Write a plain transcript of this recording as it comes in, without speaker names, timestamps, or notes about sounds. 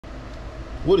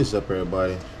What is up,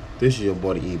 everybody? This is your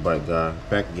buddy E-bike guy,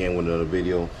 back again with another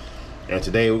video. And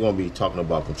today we're going to be talking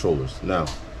about controllers. Now,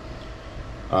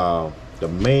 the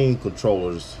main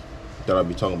controllers that I'll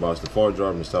be talking about is the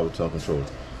fardriver and the sabvoton controller.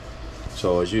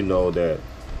 So as you know, that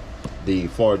the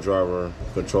fardriver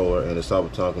controller and the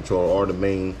sabvoton controller are the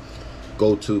main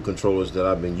go-to controllers that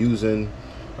I've been using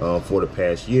for the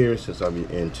past year since I've been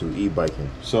into e-biking.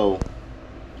 So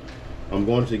I'm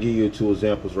going to give you two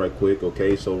examples right quick.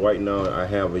 Okay, so right now I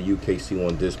have a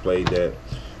UKC1 display that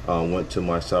went to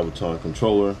my sabvoton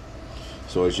controller.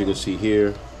 So as you can see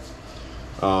here,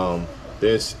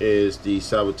 this is the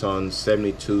sabvoton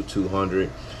 72200.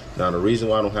 Now the reason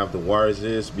why I don't have the wires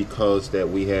is because that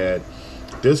we had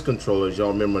this controller, as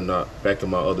y'all remember not back in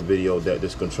my other video, that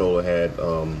this controller had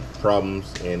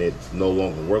problems and it no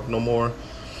longer worked no more.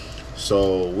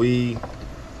 So we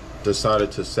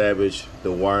decided to salvage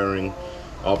the wiring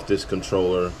off this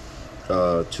controller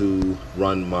to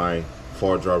run my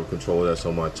fardriver controller that's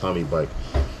on my Tommy bike.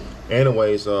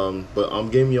 Anyways, but I'm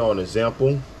giving y'all an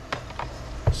example.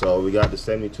 So we got the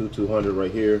 72200 right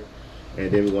here,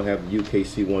 and then we're gonna have the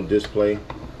UKC1 display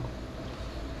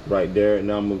right there. And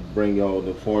now I'm gonna bring y'all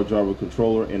the fardriver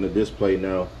controller and the display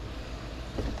now.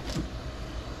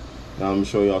 Now I'm gonna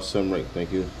show y'all something right.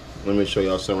 Thank you. Let me show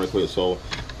y'all something right quick. So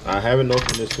I haven't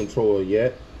opened this controller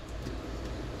yet,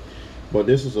 but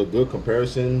this is a good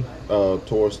comparison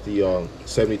towards the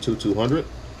 72200.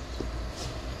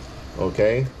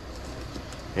 Okay,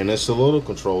 and it's a little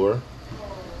controller,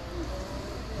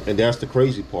 and that's the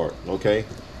crazy part. Okay,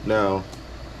 now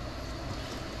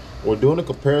we're doing a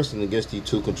comparison against these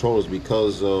two controllers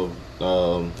because of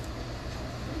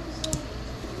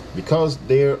because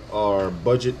they are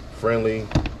budget friendly,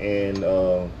 and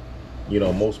you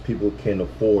know, most people can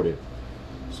afford it.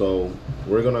 So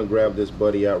we're gonna grab this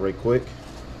buddy out right quick.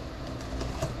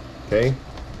 Okay,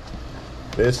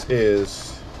 this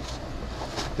is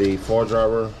the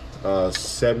fardriver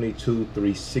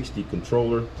 72360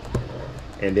 controller,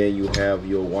 and then you have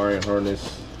your wiring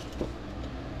harness,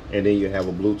 and then you have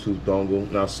a Bluetooth dongle.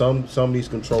 Now some of these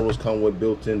controllers come with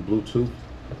built-in Bluetooth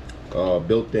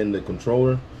built in the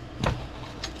controller.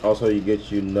 Also, you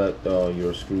get your nut,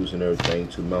 your screws and everything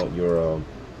to mount your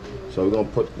so we're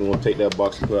gonna take that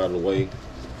box and put it out of the way.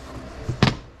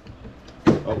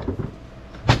 Oh.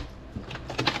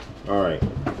 All right,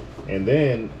 and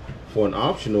then for an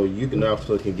optional, you can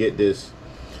also get this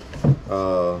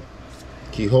Chihoe.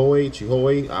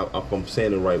 If I'm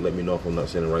saying it right, let me know if I'm not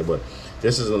saying it right. But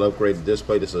this is an upgraded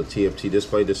display. This is a TFT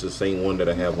display. This is the same one that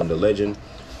I have on the Legend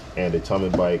and the Tommy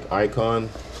bike Icon.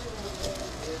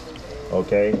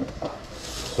 Okay,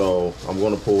 so I'm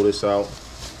going to pull this out,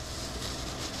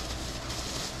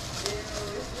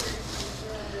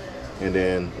 and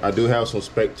then I do have some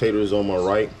spectators on my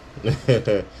right.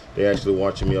 They're actually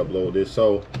watching me upload this.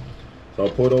 So I'll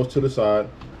pull those to the side.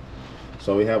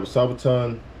 So we have a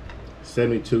sabvoton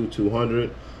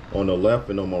 72200 on the left,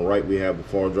 and on my right we have the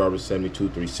fardriver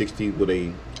 72360 with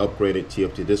a upgraded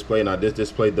TFT display. Now this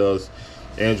display does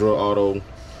Android Auto,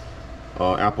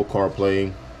 Apple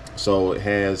CarPlay. So it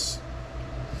has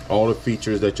all the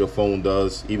features that your phone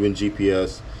does, even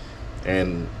GPS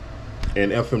and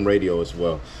FM radio as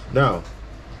well. Now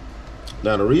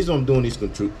the reason I'm doing these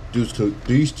two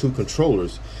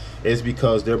controllers is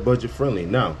because they're budget friendly.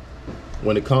 Now,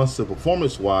 when it comes to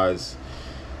performance wise,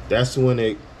 that's when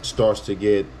it starts to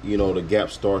get, you know, the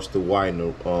gap starts to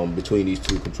widen between these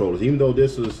two controllers. Even though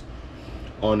this is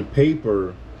on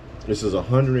paper, this is a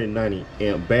 190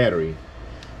 amp battery,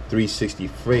 360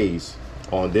 phase.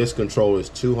 On this controller is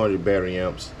 200 battery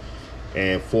amps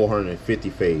and 450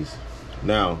 phase.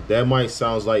 Now that might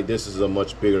sound like this is a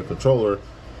much bigger controller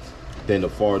than the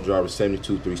fardriver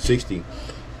 72360,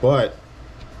 but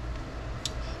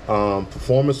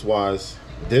performance wise,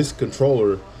 this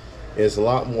controller is a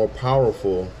lot more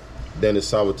powerful than the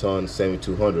sabvoton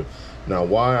 7200. Now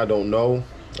why, I don't know.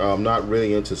 I'm not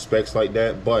really into specs like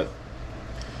that, but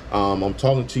I'm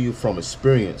talking to you from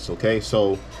experience. Okay,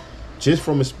 so just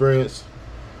from experience,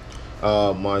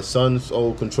 my son's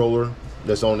old controller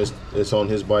that's on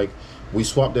his bike, we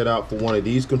swapped that out for one of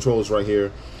these controllers right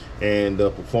here, and the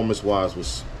performance wise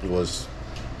was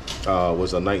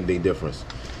a night and day difference.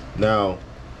 Now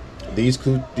these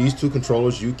two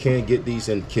controllers, you can get these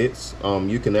in kits.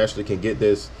 You can get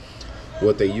this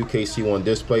with a UKC1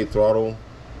 display, throttle,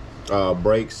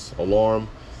 brakes, alarm,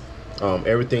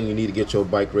 everything you need to get your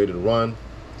bike ready to run.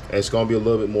 And it's going to be a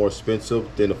little bit more expensive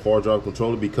than the fardriver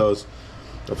controller, because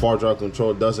the fardriver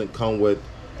controller doesn't come with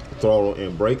throttle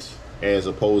and brakes as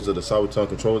opposed to the sabvoton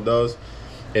controller does.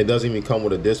 It doesn't even come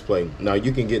with a display. Now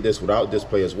you can get this without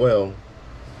display as well,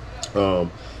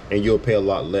 and you'll pay a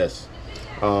lot less.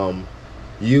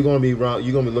 You're gonna be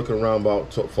looking around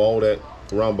about for all that,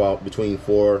 around about between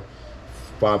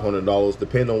 $400-500,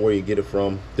 depending on where you get it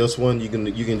from. This one you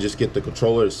can just get the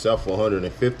controller itself for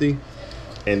 $150,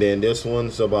 and then this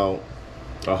one's about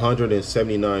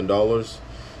 $179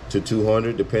 to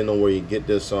 $200, depending on where you get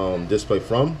this display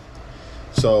from.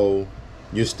 So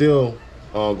you're still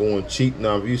going cheap.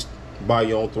 Now if you buy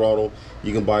your own throttle,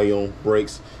 you can buy your own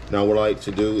brakes. Now what I like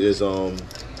to do is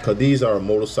because these are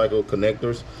motorcycle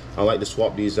connectors, I like to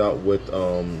swap these out with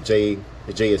JST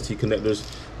connectors,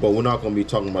 but we're not going to be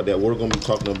talking about that. We're going to be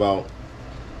talking about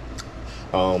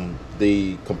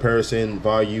the comparison,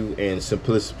 value, and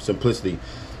simplicity.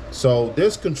 So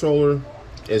this controller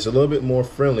is a little bit more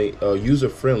friendly, user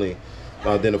friendly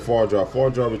than the fardriver.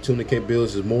 Fardriver tuning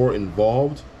capabilities is more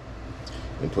involved.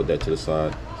 And put that to the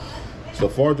side. So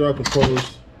fardriver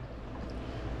controllers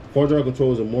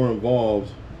are more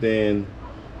involved than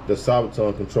the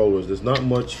sabvoton controllers. There's not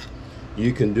much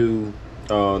you can do.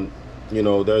 You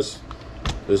know, there's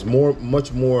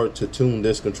much more to tune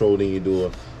this controller than you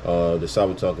do the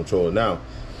sabvoton controller. Now,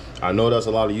 I know there's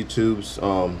a lot of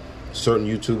certain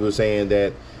YouTubers saying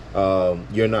that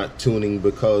you're not tuning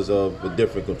because of the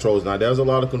different controls. Now, there's a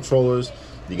lot of controllers.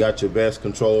 You got your best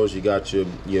controllers, you got your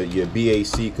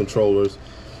BAC controllers,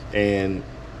 and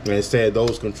instead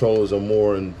those controllers are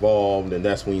more involved, and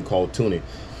that's when you call tuning.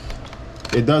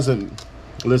 It doesn't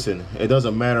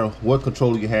matter what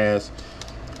controller you has.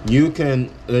 You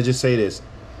can, let's just say this,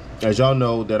 as y'all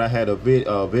know that I had a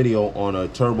video on a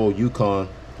turbo Yukon.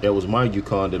 That was my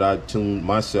Yukon that I tuned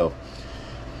myself.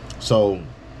 So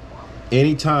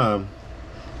anytime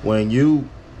when you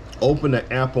open the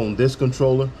app on this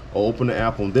controller, or open the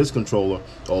app on this controller,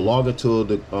 or log into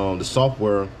the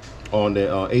software on the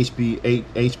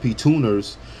HP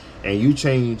tuners, and you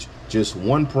change just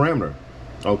one parameter,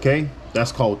 okay,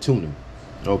 that's called tuning.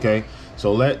 Okay,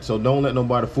 so don't let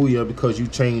nobody fool you because you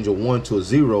change a 1 to a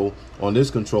 0 on this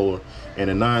controller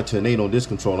and a 9 to an 8 on this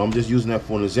controller. I'm just using that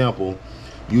for an example.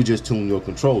 You just tune your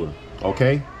controller.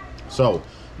 Okay, so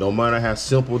no matter how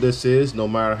simple this is, no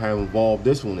matter how involved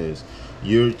this one is,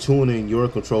 you're tuning your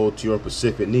controller to your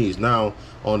specific needs. Now,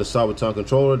 on the sabvoton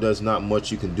controller, there's not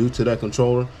much you can do to that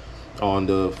controller. On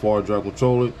the fardriver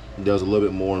controller, there's a little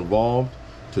bit more involved.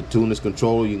 To tune this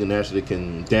controller, you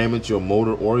can damage your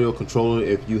motor or your controller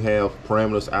if you have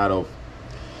parameters out of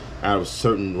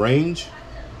certain range,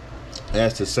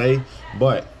 as to say.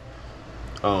 But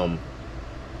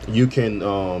you can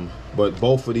but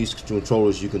both of these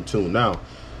controllers you can tune. Now,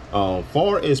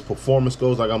 far as performance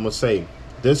goes, like I'm gonna say,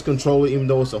 this controller, even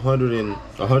though it's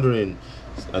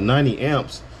 190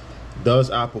 amps, does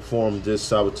outperform this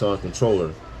sabvoton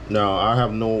controller. Now, I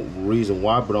have no reason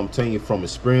why, but I'm telling you from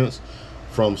experience,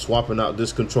 from swapping out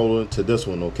this controller to this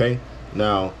one. Okay,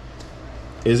 now,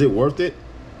 is it worth it?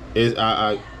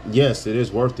 Yes, it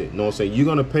is worth it. You know what I'm saying? You're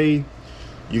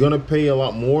gonna pay a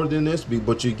lot more than this,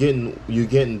 but you're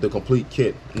getting the complete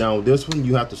kit. Now, this one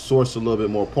you have to source a little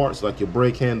bit more parts, like your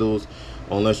brake handles,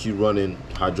 unless you're running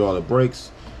hydraulic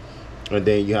brakes, and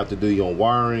then you have to do your own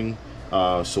wiring.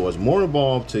 So it's more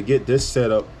involved to get this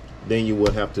set up than you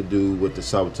would have to do with the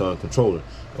sabvoton controller.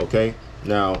 Okay,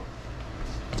 now,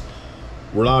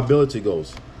 reliability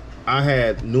goes. I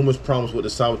had numerous problems with the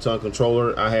sabvoton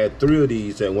controller. I had 3 of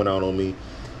these that went out on me,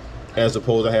 as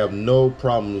opposed I have no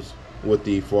problems with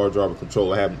the fardriver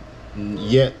controller. I have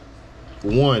yet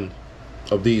one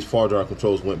of these fardriver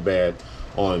controls went bad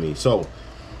on me. So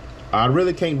I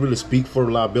really can't really speak for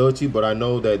reliability, but I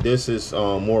know that this is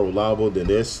more reliable than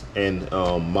this in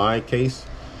my case.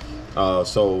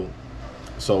 So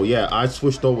yeah, I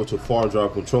switched over to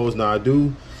fardriver controls. Now, I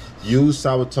do use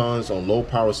sabvotons on low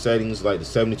power settings like the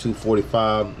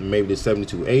 7245, maybe the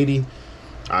 7280.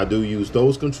 I do use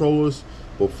those controllers.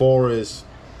 But as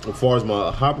far as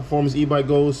my high performance e-bike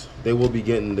goes, they will be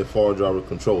getting the fardriver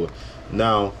controller.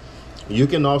 Now, you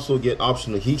can also get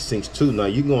optional heat sinks too. Now,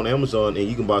 you can go on Amazon and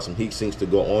you can buy some heat sinks to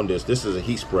go on this. This is a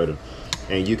heat spreader,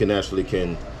 and you can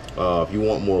if you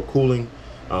want more cooling,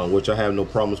 which I have no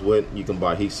problems with, you can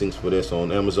buy heat sinks for this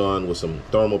on Amazon with some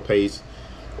thermal paste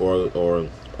or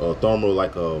thermal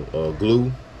like a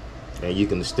glue, and you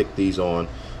can stick these on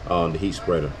the heat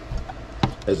spreader.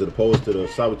 As opposed to the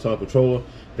sabvoton controller,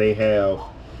 they have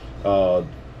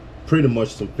pretty much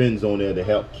some fins on there to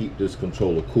help keep this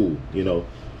controller cool, you know.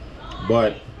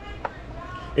 But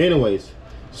anyways,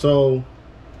 so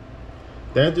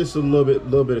that's just a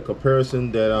little bit of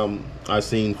comparison that I've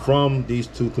seen from these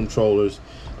two controllers.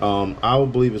 I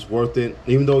would believe it's worth it,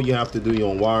 even though you have to do your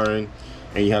own wiring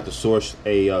and you have to source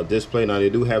a display. Now, they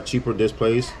do have cheaper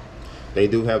displays. They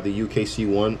do have the UKC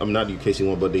one. I'm not the UKC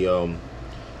one, but the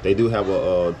They do have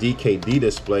a DKD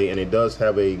display, and it does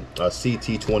have a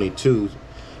CT22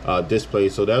 display.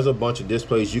 So there's a bunch of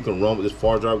displays you can run with this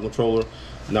fardriver controller.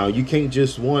 Now you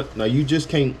just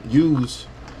can't use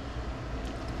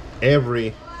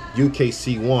every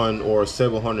UKC1 or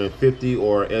 750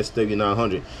 or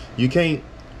SW900. You can't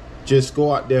just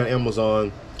go out there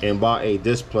Amazon and buy a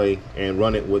display and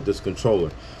run it with this controller.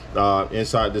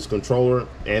 Inside this controller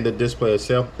and the display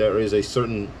itself, there is a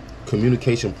certain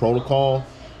communication protocol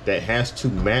that has to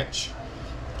match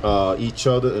each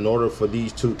other in order for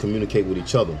these to communicate with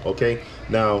each other. Okay,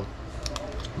 now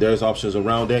there's options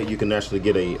around that. You can actually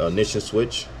get a ignition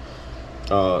switch,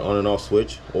 on and off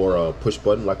switch, or a push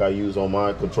button like I use on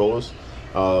my controllers,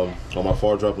 on my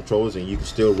fardriver controllers, and you can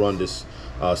still run this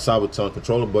sabvoton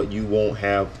controller, but you won't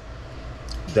have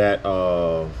that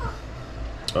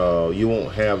you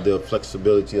won't have the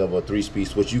flexibility of a 3-speed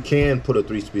switch. You can put a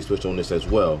 3-speed switch on this as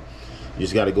well. You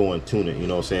just got to go and tune it, you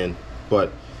know what I'm saying?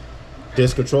 But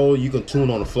this controller you can tune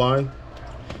on the fly.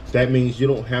 That means you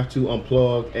don't have to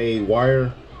unplug a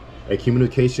wire, a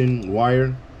communication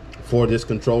wire for this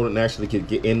controller, and actually can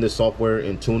get in the software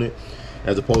and tune it,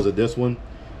 as opposed to this one.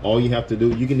 All you have to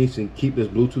do, you can even keep this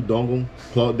Bluetooth dongle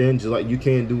plugged in just like you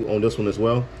can do on this one as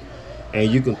well,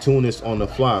 and you can tune this on the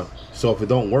fly. So if it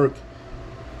don't work,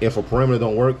 if a parameter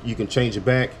don't work, you can change it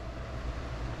back,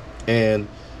 and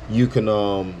you can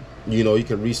you know, you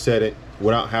can reset it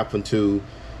without having to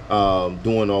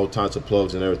doing all types of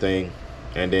plugs and everything.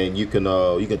 And then you can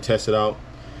test it out.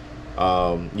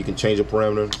 You can change a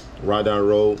parameter right down the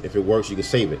road. If it works, you can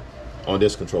save it on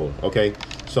this controller. Okay,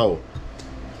 so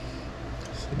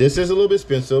this is a little bit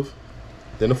expensive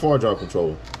than the fardriver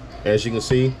controller. As you can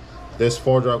see, this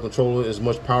fardriver controller is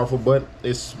much powerful, but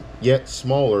it's yet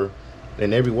smaller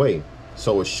in every way.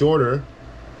 So it's shorter.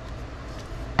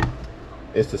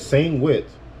 It's the same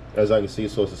width, as I can see.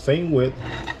 So it's the same width,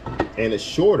 and it's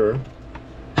shorter.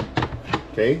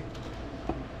 Okay.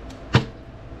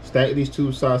 Stack these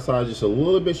two side sides just a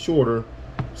little bit shorter,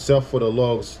 except for the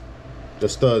lugs, the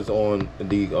studs on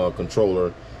the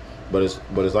controller. But it's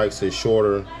like I said,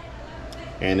 shorter,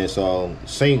 and it's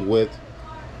same width,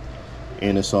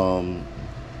 and it's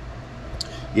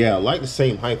yeah, like the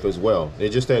same height as well.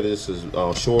 It's just that this is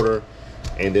shorter,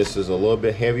 and this is a little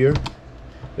bit heavier.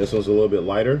 This one's a little bit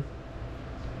lighter.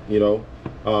 You know,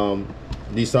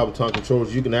 these sabvoton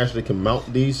controllers, you can actually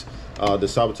mount these. The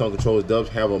sabvoton controllers does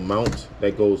have a mount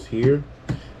that goes here.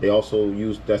 They also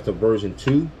use, that's the version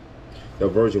 2. The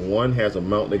version 1 has a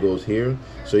mount that goes here.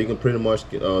 So you can pretty much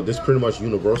this is pretty much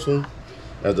universal,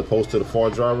 as opposed to the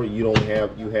fardriver. You don't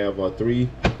have, you have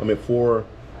 4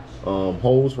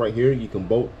 holes right here. You can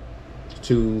bolt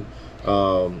to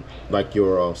like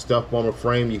your stealth bomber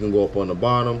frame. You can go up on the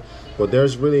bottom, but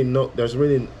there's really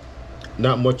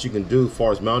not much you can do as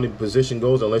far as mounting position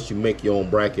goes, unless you make your own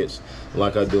brackets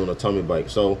like I do on a tummy bike.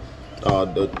 So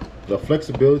the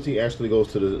flexibility actually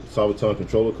goes to the sabvoton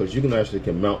controller, because you can actually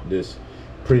mount this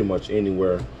pretty much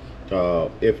anywhere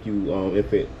if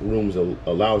it rooms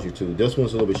allows you to. This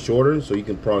one's a little bit shorter, so you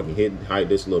can probably hide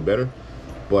this a little better,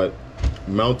 but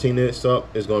mounting this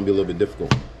up is going to be a little bit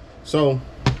difficult. So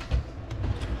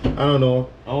I don't know.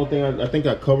 I think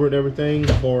I covered everything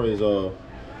as far as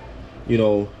you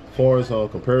know, as far as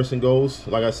comparison goes.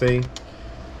 Like I say,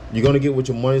 you're gonna get what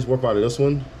your money's worth out of this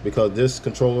one, because this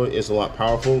controller is a lot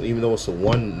powerful. Even though it's a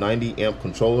 190 amp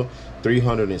controller,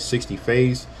 360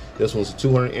 phase, this one's a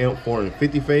 200 amp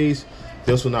 450 phase.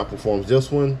 This one outperforms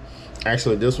this one.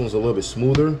 Actually, this one's a little bit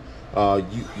smoother.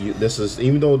 This is,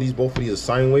 even though both of these are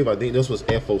sine wave, I think this was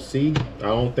FOC. I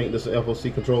don't think this is an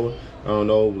FOC controller. I don't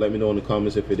know. Let me know in the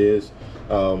comments if it is.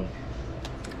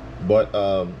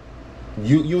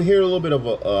 You hear a little bit of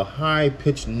a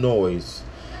high-pitched noise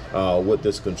with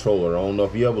this controller. I don't know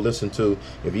if you ever listen to,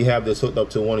 if you have this hooked up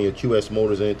to one of your QS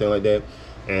motors or anything like that,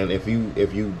 and if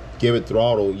you give it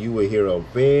throttle, you will hear a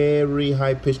very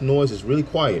high-pitched noise. It's really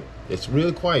quiet. It's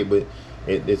really quiet, but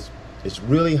it's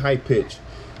really high-pitched.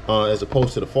 As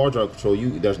opposed to the fardriver control,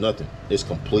 there's nothing. It's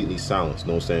completely silenced.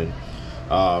 You know what I'm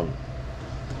saying?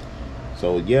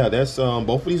 So yeah, that's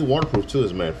both of these are waterproof too,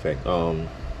 as a matter of fact.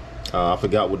 I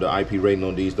forgot what the IP rating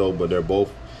on these though, but they're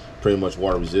both pretty much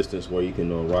water resistance, where you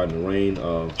can ride in the rain.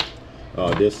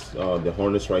 The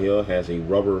harness right here has a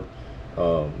rubber,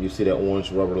 you see that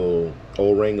orange rubber little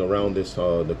O-ring around this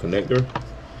the connector,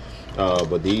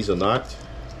 but these are not.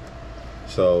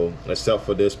 So except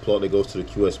for this plug that goes to the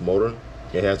QS motor,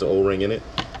 it has the O-ring in it,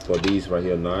 but these right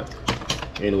here not.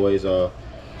 Anyways,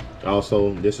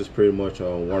 also this is pretty much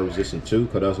water resistant too,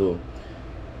 because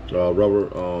that's a rubber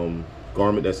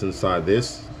garment that's inside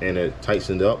this, and it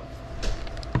tightens up.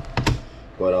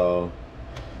 But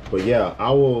But yeah, I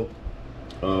will,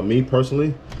 me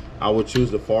personally, I would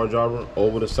choose the fardriver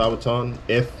over the sabvoton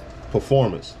if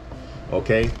performance.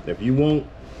 Okay, if you want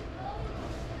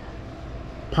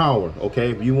power,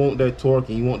 okay, if you want that torque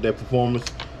and you want that performance,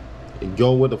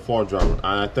 go with the fardriver.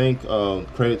 I think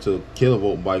credit to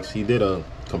Kilovolt Bikes, he did a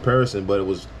comparison, but it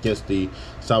was against the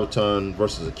sabvoton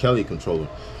versus a Kelly controller.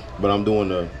 But I'm doing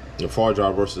the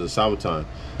fardriver versus the sabvoton.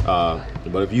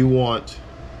 But if you want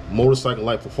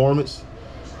motorcycle-like performance,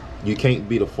 you can't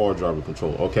beat a fardriver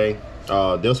controller. Okay,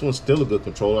 this one's still a good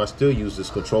controller. I still use this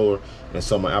controller in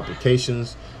some of my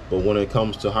applications. But when it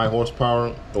comes to high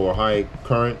horsepower or high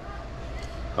current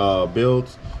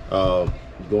builds, go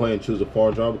ahead and choose a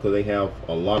fardriver because they have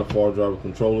a lot of fardriver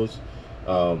controllers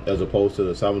as opposed to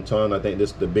the sabvoton. I think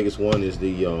the biggest one is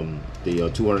the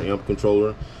 200 amp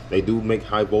controller. They do make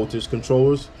high voltage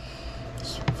controllers.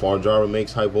 Fardriver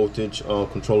makes high voltage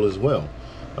controllers as well.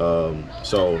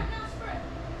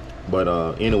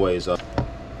 Anyways, I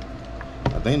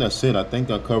think that's it. I think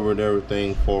I covered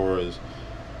everything for as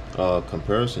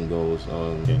comparison goes.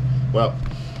 Okay. Well,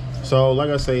 so like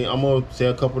I say, I'm gonna say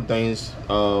a couple of things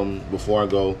before I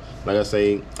go. Like I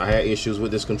say, I had issues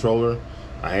with this controller.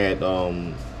 I had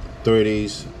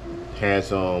 30s had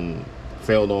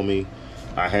failed on me.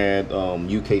 I had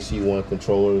UKC1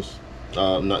 controllers,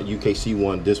 not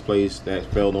UKC1 displays that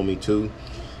failed on me too.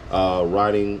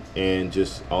 Riding, and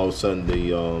just all of a sudden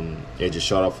it just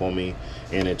shut off on me,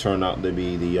 and it turned out to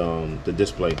be the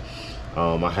display.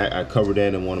 I covered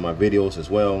that in one of my videos as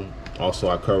well. Also,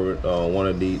 I covered one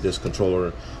of this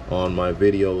controller on my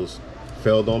videos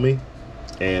failed on me,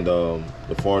 and the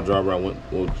fardriver, I went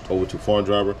over to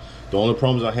fardriver. The only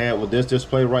problems I had with this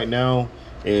display right now,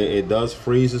 it does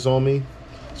freezes on me,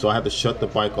 so I have to shut the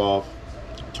bike off,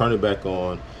 turn it back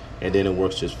on, and then it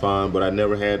works just fine. But I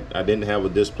didn't have a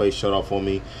display shut off on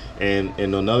me. And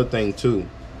another thing too,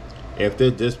 if the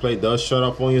display does shut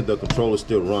off on you, the controller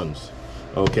still runs.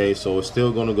 Okay, so it's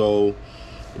still gonna go.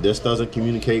 This doesn't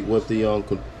communicate with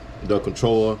the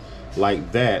controller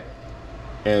like that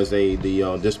as the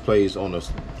displays on the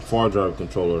fardriver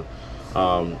controller.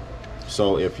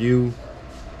 So if you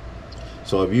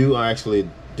actually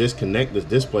disconnect this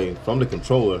display from the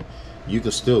controller, you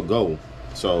can still go.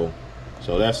 So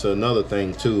that's another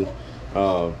thing too,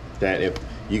 that if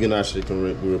you can actually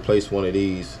replace one of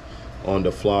these on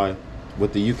the fly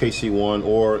with the UKC1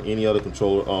 or any other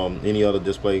controller, any other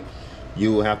display,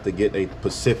 you will have to get a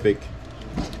specific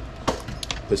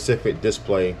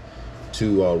display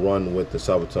to run with the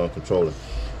sabvoton controller.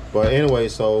 But anyway,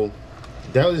 so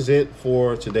that is it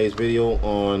for today's video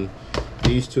on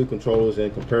these two controllers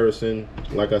in comparison.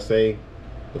 Like I say,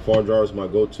 the fardriver is my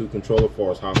go-to controller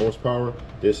for high horsepower.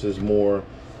 This is more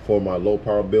for my low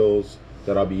power builds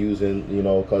that I'll be using, you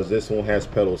know, because this one has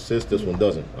pedal assist, this one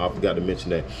doesn't. I forgot to mention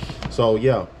that. So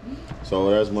yeah, so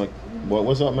there's my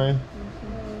what's up, man?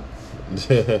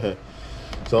 So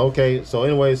okay, so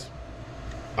anyways,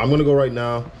 I'm gonna go right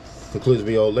now, conclude this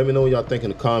video. Let me know what y'all think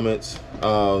in the comments.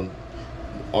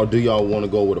 Or do y'all want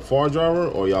to go with a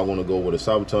fardriver, or y'all want to go with a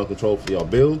sabvoton control for y'all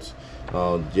builds?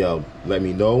 Yeah, let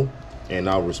me know and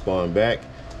I'll respond back.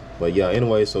 But yeah,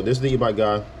 anyway, so this is the E-bike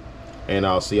guy, and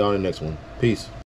I'll see y'all in the next one. Peace.